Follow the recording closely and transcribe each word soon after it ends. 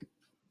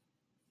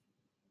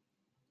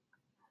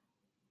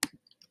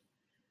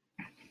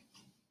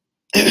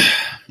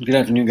Good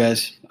afternoon,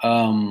 guys.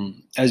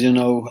 As you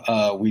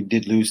know, we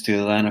did lose to the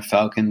Atlanta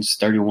Falcons,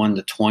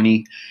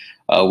 31-20.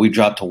 We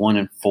dropped to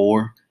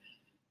 1-4.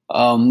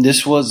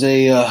 This was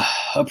a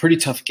pretty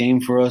tough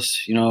game for us.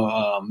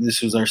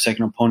 This was our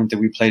second opponent that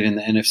we played in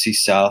the NFC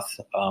South.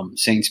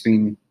 Saints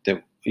being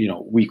the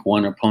week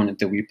one opponent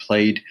that we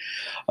played,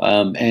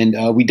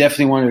 and we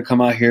definitely wanted to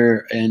come out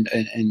here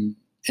and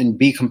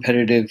be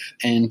competitive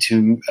and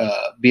to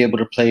be able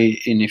to play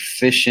an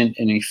efficient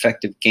and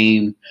effective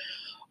game.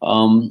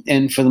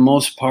 And for the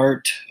most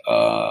part,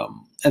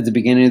 at the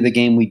beginning of the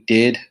game, we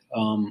did.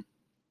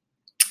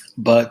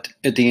 But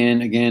at the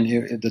end, again,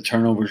 the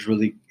turnovers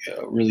really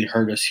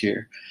hurt us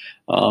here.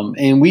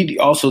 And we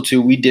also, too,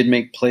 we did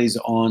make plays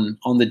on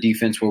the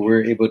defense where we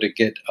were able to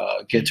get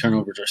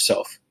turnovers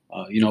ourselves.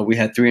 We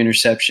had 3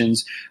 interceptions.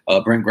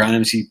 Brent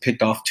Grimes, he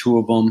picked off 2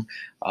 of them.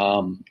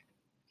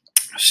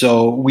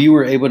 So we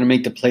were able to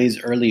make the plays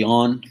early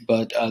on,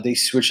 but they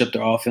switched up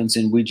their offense,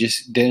 and we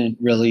just didn't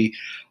really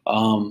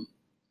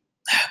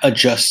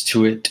adjust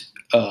to it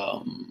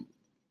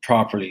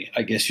properly,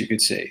 I guess you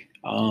could say.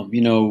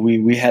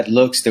 We had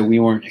looks that we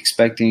weren't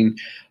expecting.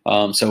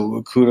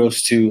 So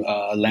kudos to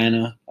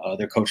Atlanta,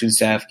 their coaching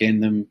staff,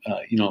 getting them,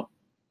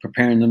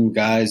 preparing them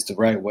guys the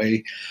right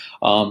way.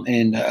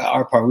 And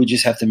our part, we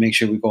just have to make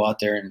sure we go out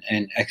there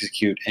and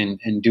execute and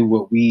do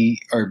what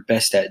we are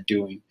best at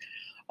doing.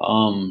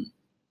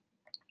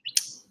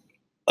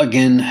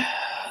 Again,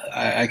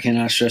 I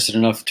cannot stress it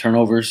enough.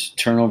 Turnovers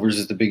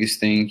is the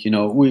biggest thing.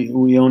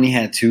 We only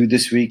had 2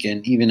 this week,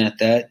 and even at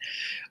that,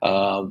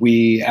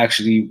 we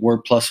actually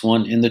were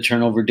 +1 in the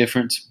turnover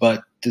difference,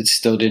 but it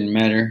still didn't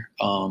matter.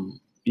 And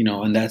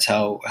that's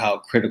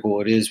how critical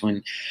it is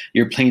when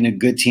you're playing a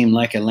good team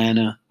like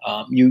Atlanta.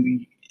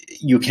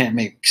 You can't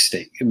make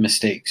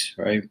mistakes,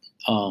 right?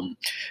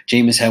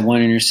 Jameis had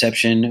 1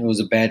 interception. It was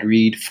a bad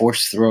read,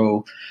 forced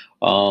throw.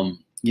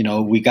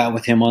 We got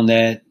with him on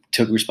that.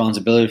 Took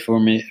responsibility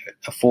for it.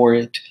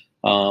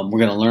 We're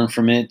going to learn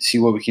from it, see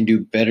what we can do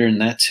better in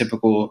that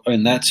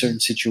certain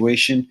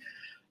situation.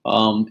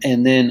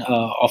 And then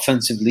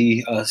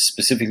offensively,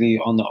 specifically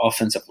on the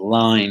offensive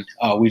line,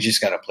 we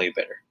just got to play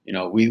better.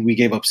 We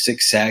gave up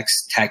 6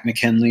 sacks. Tack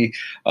McKinley,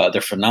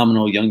 their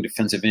phenomenal young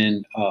defensive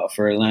end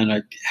for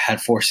Atlanta, had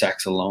 4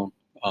 sacks alone.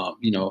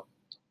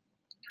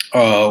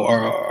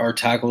 Our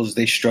tackles,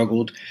 they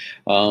struggled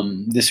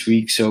this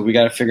week, so we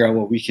got to figure out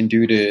what we can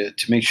do to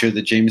make sure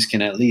that James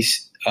can at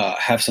least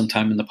have some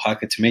time in the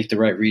pocket to make the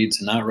right reads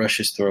and not rush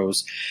his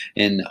throws,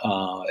 and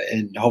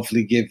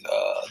hopefully give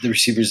the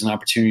receivers an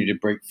opportunity to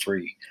break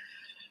free.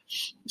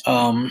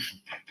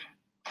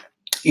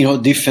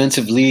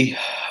 Defensively,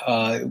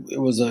 it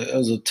was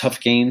a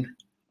tough game.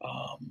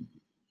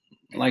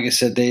 Like I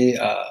said, they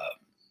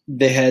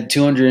had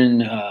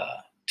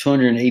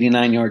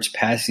 289 yards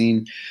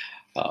passing.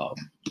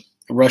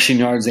 Rushing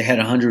yards, they had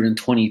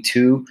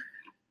 122.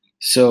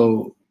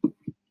 So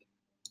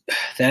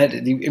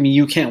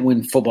you can't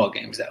win football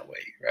games that way,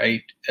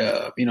 right?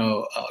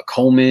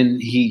 Coleman,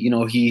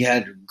 he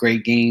had a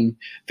great game,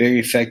 very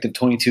effective,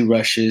 22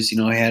 rushes. He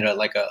had a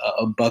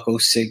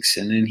 $106,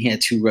 and then he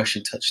had 2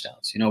 rushing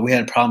touchdowns. We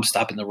had problems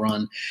stopping the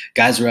run.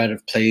 Guys were out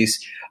of place.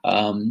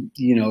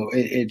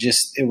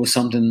 It was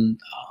something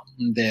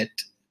that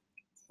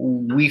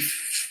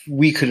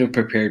we could have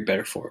prepared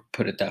better for,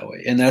 put it that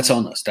way. And that's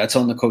on us. That's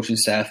on the coaching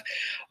staff.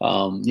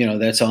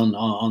 That's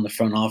on the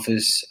front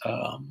office.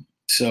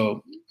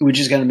 So we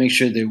just got to make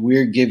sure that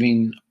we're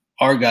giving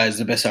our guys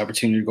the best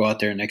opportunity to go out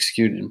there and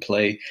execute and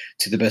play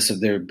to the best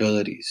of their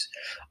abilities.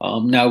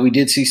 Now, we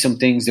did see some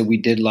things that we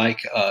did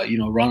like.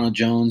 Ronald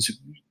Jones,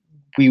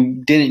 we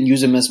didn't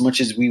use him as much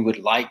as we would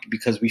like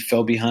because we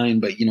fell behind.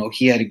 But,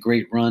 he had a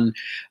great run.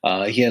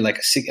 He had like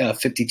a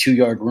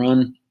 52-yard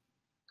run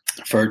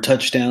for a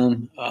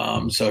touchdown.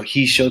 So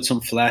he showed some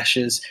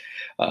flashes.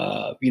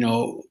 On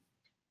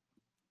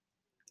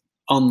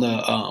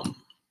the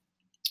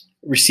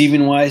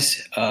receiving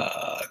wise,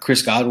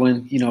 Chris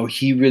Godwin,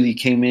 he really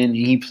came in and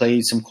he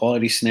played some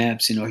quality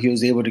snaps. He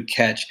was able to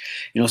catch,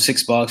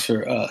 6 balls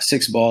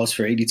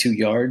for 82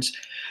 yards.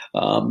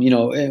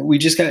 We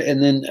just got,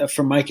 and then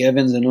for Mike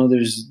Evans, I know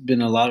there's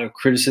been a lot of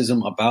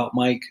criticism about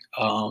Mike,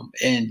 and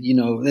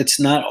it's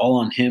not all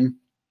on him.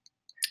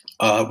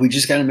 We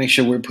just got to make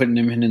sure we're putting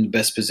him in the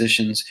best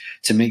positions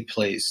to make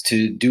plays,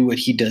 to do what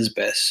he does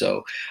best.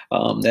 So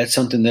that's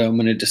something that I'm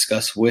going to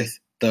discuss with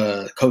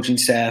the coaching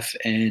staff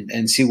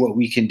and see what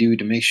we can do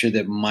to make sure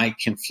that Mike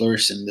can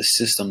flourish in the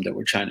system that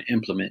we're trying to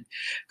implement.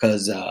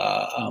 Because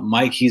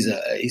Mike, he's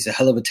a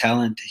hell of a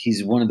talent.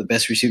 He's one of the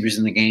best receivers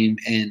in the game,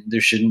 and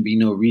there shouldn't be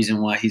no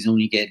reason why he's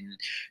only getting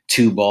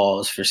 2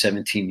 balls for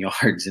 17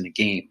 yards in a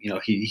game.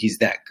 He's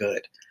that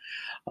good.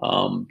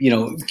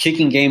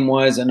 Kicking game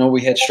wise, I know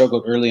we had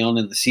struggled early on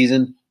in the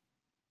season.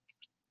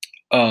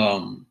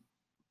 But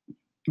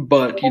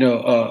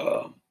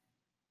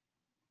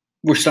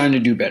we're starting to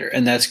do better,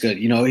 and that's good.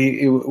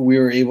 We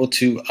were able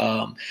to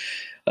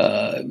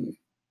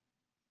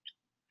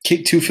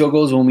kick 2 field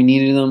goals when we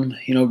needed them.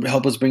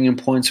 Help us bring in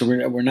points, so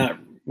we're not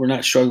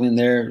struggling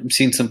there. I'm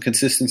seeing some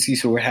consistency,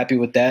 so we're happy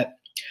with that.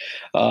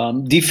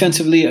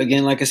 Defensively,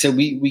 again, like I said,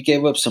 we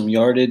gave up some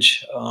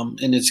yardage,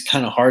 and it's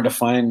kind of hard to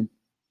find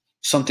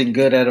something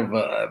good out of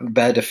a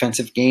bad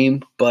defensive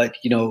game. But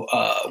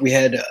we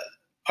had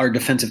our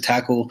defensive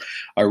tackle,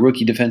 our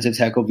rookie defensive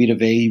tackle Vita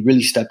Vea. He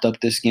really stepped up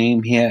this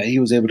game. He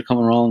was able to come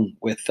along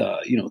with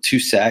 2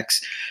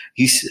 sacks.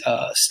 He's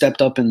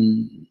stepped up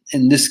in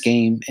this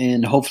game,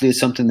 and hopefully it's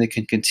something that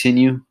can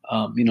continue.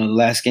 The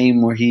last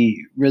game where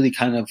he really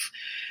kind of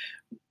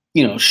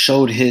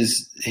showed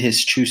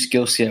his true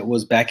skill set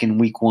was back in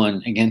week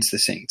 1 against the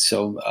Saints.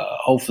 So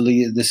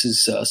hopefully this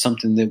is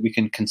something that we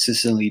can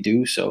consistently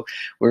do. So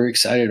we're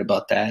excited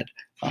about that.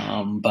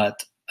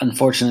 But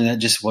unfortunately, that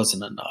just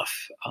wasn't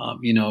enough.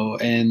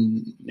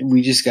 And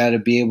we just got to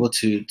be able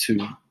to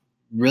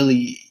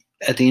really,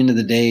 at the end of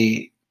the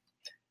day,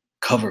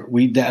 cover.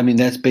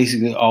 That's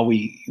basically all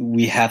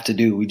we have to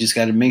do. We just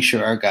got to make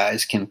sure our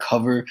guys can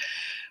cover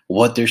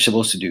what they're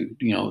supposed to do,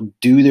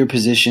 do their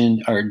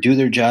position or do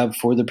their job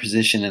for the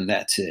position, and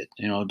that's it.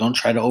 Don't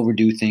try to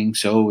overdo things.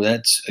 So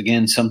that's,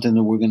 again, something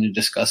that we're going to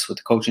discuss with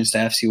the coaching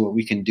staff, see what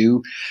we can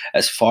do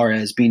as far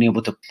as being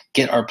able to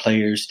get our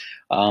players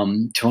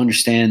to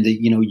understand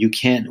that, you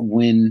can't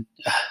win,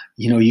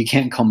 you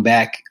can't come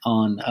back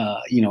on,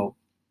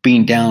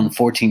 being down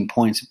 14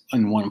 points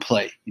in one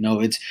play.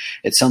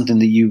 It's something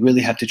that you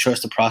really have to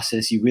trust the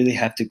process. You really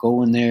have to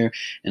go in there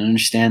and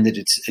understand that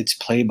it's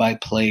play by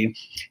play,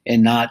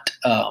 and not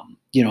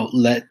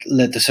let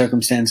the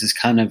circumstances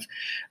kind of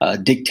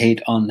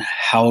dictate on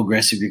how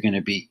aggressive you're going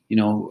to be.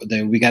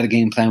 We got a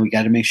game plan. We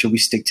got to make sure we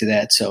stick to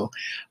that. So,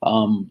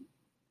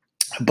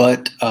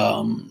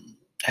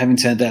 having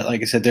said that,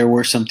 like I said, there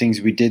were some things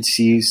we did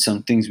see,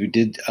 some things we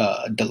did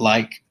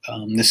like.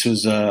 This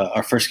was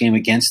our first game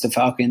against the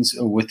Falcons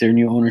with their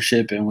new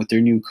ownership and with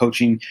their new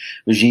coaching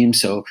regime.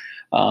 So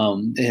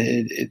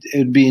it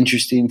would be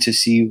interesting to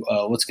see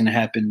what's going to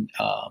happen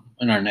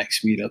in our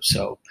next meetup.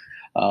 So,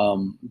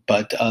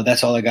 but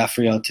that's all I got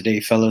for y'all today,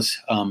 fellas.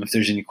 If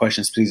there's any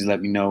questions, please let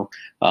me know.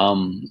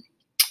 Other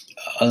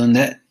than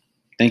that,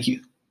 thank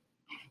you.